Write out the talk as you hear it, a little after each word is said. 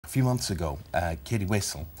A few months ago, Katie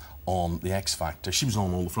Waissel on The X Factor, she was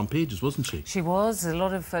on all the front pages, wasn't she? She was. A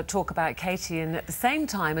lot of talk about Katie, and at the same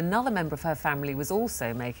time, another member of her family was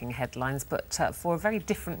also making headlines, but for a very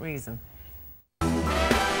different reason.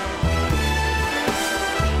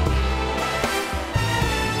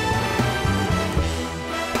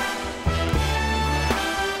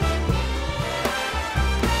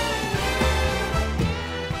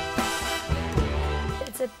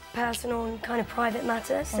 A personal and kind of private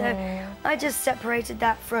matter, so I just separated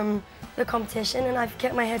that from the competition and I've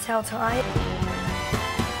kept my head held high.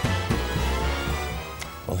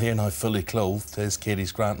 Well, here now, fully clothed, is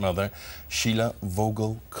Katie's grandmother, Sheila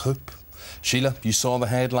Vogel-Koop. Sheila, you saw the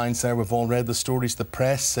headlines there, we've all read the stories. The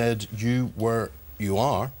press said you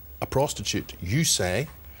are a prostitute. You say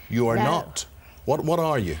you are not. What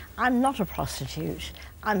are you? I'm not a prostitute.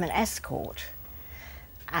 I'm an escort.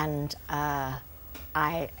 And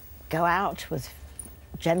I go out with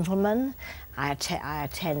gentlemen, I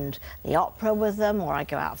attend the opera with them, or I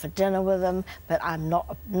go out for dinner with them, but I'm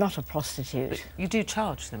not a prostitute. But you do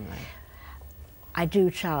charge them, though? I do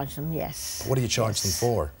charge them, yes. What do you charge them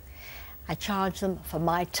for? I charge them for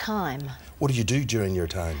my time. What do you do during your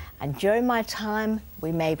time? And during my time,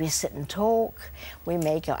 we maybe sit and talk, we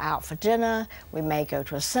may go out for dinner, we may go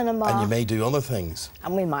to a cinema. And you may do other things?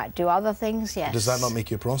 And we might do other things, yes. Does that not make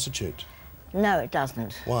you a prostitute? No, it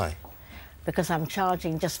doesn't. Why? Because I'm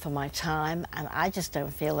charging just for my time, and I just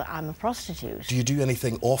don't feel that I'm a prostitute. Do you do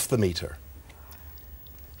anything off the meter?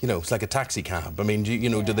 You know, it's like a taxi cab. I mean,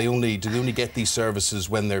 do they only get these services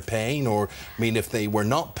when they're paying, or I mean, if they were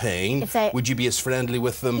not paying, would you be as friendly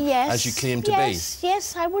with them as you claim to be?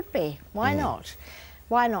 Yes, I would be. Why not?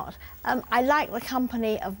 Why not? I like the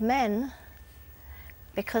company of men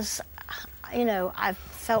because, you know, I've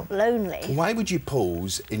felt lonely. Why would you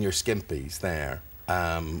pose in your skimpies there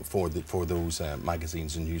for those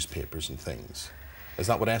magazines and newspapers and things? Is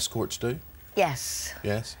that what escorts do? Yes.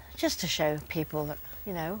 Yes? Just to show people that,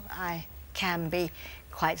 you know, I can be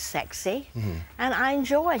quite sexy, and I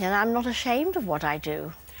enjoy it, and I'm not ashamed of what I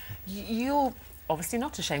do. You're obviously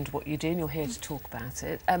not ashamed of what you do, and you're here to talk about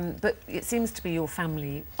it, but it seems to be your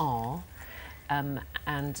family are,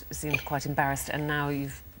 and seemed quite embarrassed, and now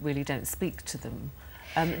you really don't speak to them.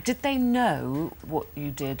 Did they know what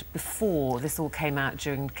you did before this all came out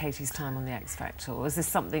during Katie's time on The X Factor, or is this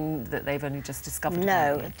something that they've only just discovered?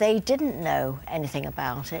 No, they didn't know anything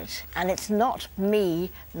about it, and it's not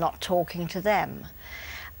me not talking to them.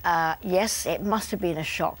 Yes, it must have been a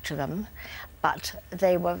shock to them, but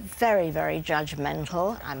they were very, very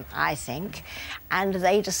judgmental, I think, and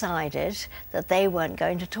they decided that they weren't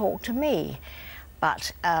going to talk to me.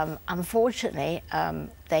 But unfortunately,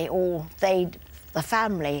 the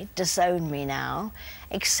family disown me now,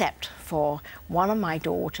 except for one of my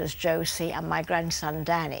daughters, Josie, and my grandson,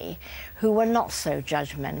 Danny, who were not so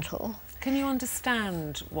judgmental. Can you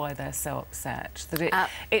understand why they're so upset? That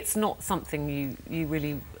it's not something you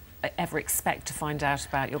really ever expect to find out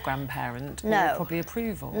about your grandparent, or probably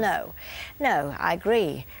approve of? No, I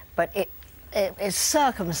agree, but it's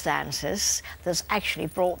circumstances that's actually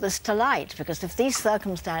brought this to light, because if these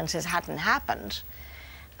circumstances hadn't happened,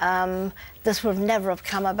 this would never have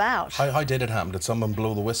come about. How did it happen? Did someone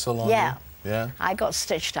blow the whistle on you? Yeah. I got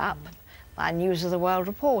stitched up by a News of the World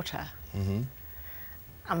reporter,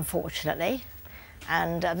 unfortunately,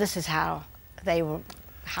 and this is how they were.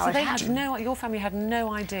 So they had your family had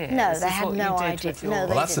no idea? No, they had no idea. Well,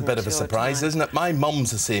 that's a bit of a surprise, isn't it? My mum's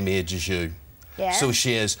the same age as you. Yeah. So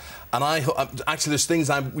she is, and actually there's things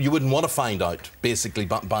you wouldn't want to find out, basically,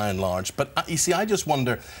 by and large. But you see, I just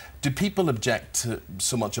wonder, do people object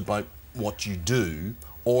so much about what you do,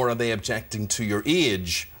 or are they objecting to your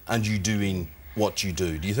age and you doing what you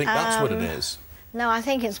do? Do you think that's what it is? No, I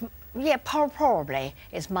think it's, probably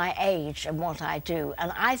it's my age and what I do.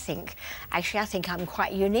 And I think I'm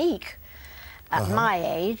quite unique at my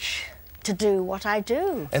age to do what I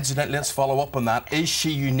do. Incidentally, let's follow up on that. Is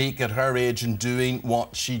she unique at her age in doing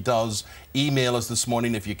what she does? Email us this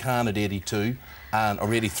morning if you can at 82,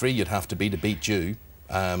 or 83 you'd have to be to beat you.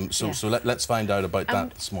 So let's find out about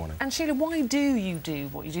that this morning. And Sheila, why do you do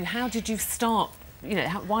what you do? How did you start? You know,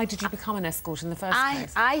 why did you become an escort in the first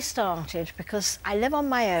place? I started because I live on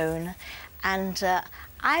my own, and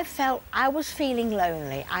I felt I was feeling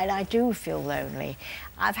lonely, and I do feel lonely.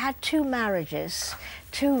 I've had 2 marriages,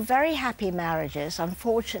 2 very happy marriages.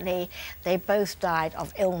 Unfortunately, they both died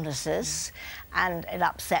of illnesses, and it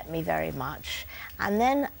upset me very much. And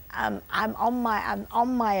then I'm on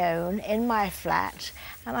my own in my flat,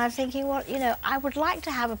 and I'm thinking, well, you know, I would like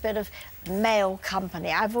to have a bit of male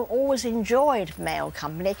company. I've always enjoyed male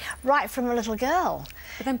company right from a little girl.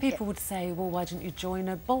 But then people would say, well, why don't you join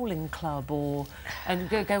a bowling club or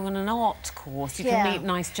go on an art course? You can meet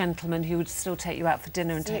nice gentlemen who would still take you out for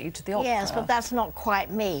dinner and take you to the opera. Yes, but that's not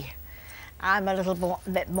quite me. I'm a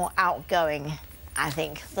bit more outgoing, I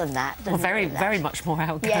think, than that. Well, very much more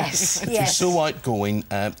outgoing. Yes, You're so outgoing,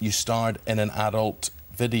 you starred in an adult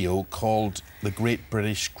video called The Great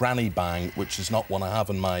British Granny Bang, which is not one I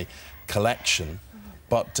have in my collection,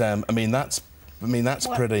 but I mean that's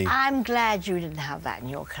well, pretty. I'm glad you didn't have that in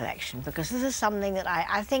your collection, because this is something that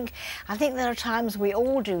I think there are times we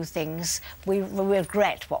all do things we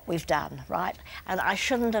regret what we've done, right? And I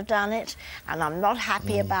shouldn't have done it, and I'm not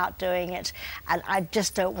happy about doing it, and I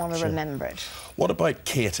just don't want to remember it. What about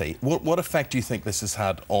Katie? What effect do you think this has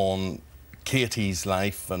had on Katie's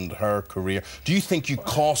life and her career? Do you think you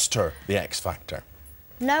cost her the X Factor?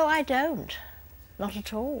 No, I don't. Not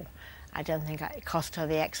at all. I don't think it cost her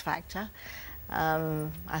the X Factor.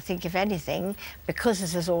 I think, if anything, because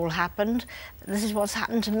this has all happened, this is what's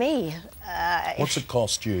happened to me. What's it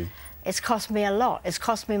cost you? It's cost me a lot. It's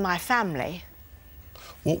cost me my family.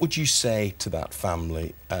 What would you say to that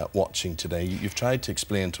family watching today? You've tried to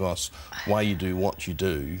explain to us why you do what you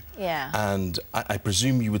do. Yeah. And I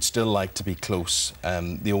presume you would still like to be close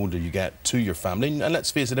the older you get to your family. And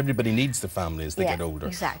let's face it, everybody needs the family as they get older.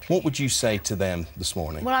 Exactly. What would you say to them this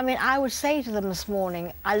morning? Well, I mean, I would say to them this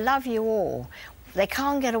morning, I love you all. They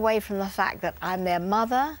can't get away from the fact that I'm their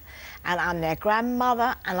mother, and I'm their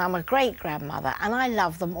grandmother, and I'm a great-grandmother, and I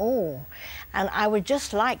love them all. And I would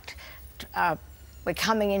just like to, we're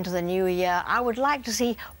coming into the new year, I would like to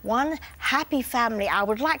see one happy family. I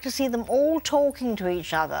would like to see them all talking to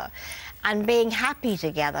each other and being happy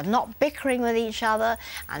together, not bickering with each other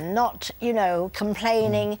and not, you know,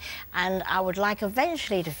 complaining. And I would like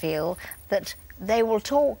eventually to feel that they will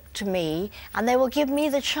talk to me and they will give me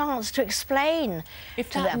the chance to explain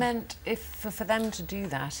If to that them. meant, for them to do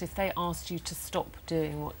that, if they asked you to stop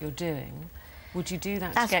doing what you're doing, would you do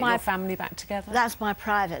that to get your family back together? That's my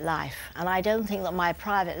private life, and I don't think that my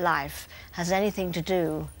private life has anything to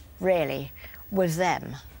do, really, with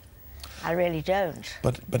them. I really don't.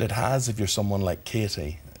 But it has if you're someone like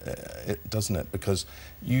Katie, doesn't it? Because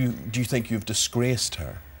do you think you've disgraced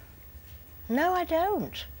her? No, I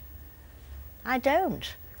don't. I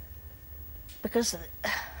don't. Because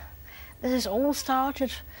this has all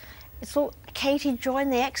started... Katie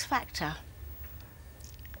joined the X Factor.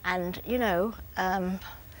 And, you know,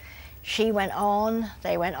 she went on,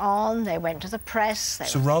 they went to the press.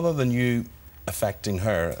 So rather than you affecting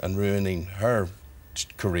her and ruining her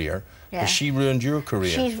career, has she ruined your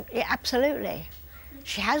career? Absolutely.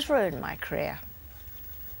 She has ruined my career.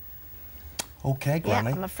 OK, Granny.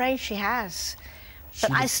 Yeah, I'm afraid she has. But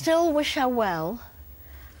I still wish her well.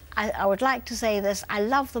 I would like to say this, I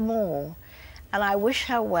love them all, and I wish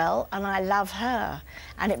her well, and I love her.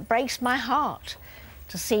 And it breaks my heart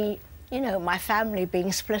to see, you know, my family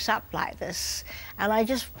being split up like this. And I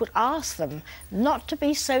just would ask them not to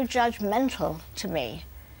be so judgmental to me.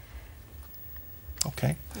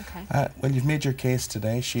 OK. Well, you've made your case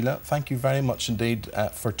today, Sheila. Thank you very much indeed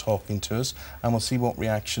for talking to us, and we'll see what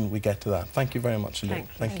reaction we get to that. Thank you very much indeed.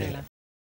 Thank you.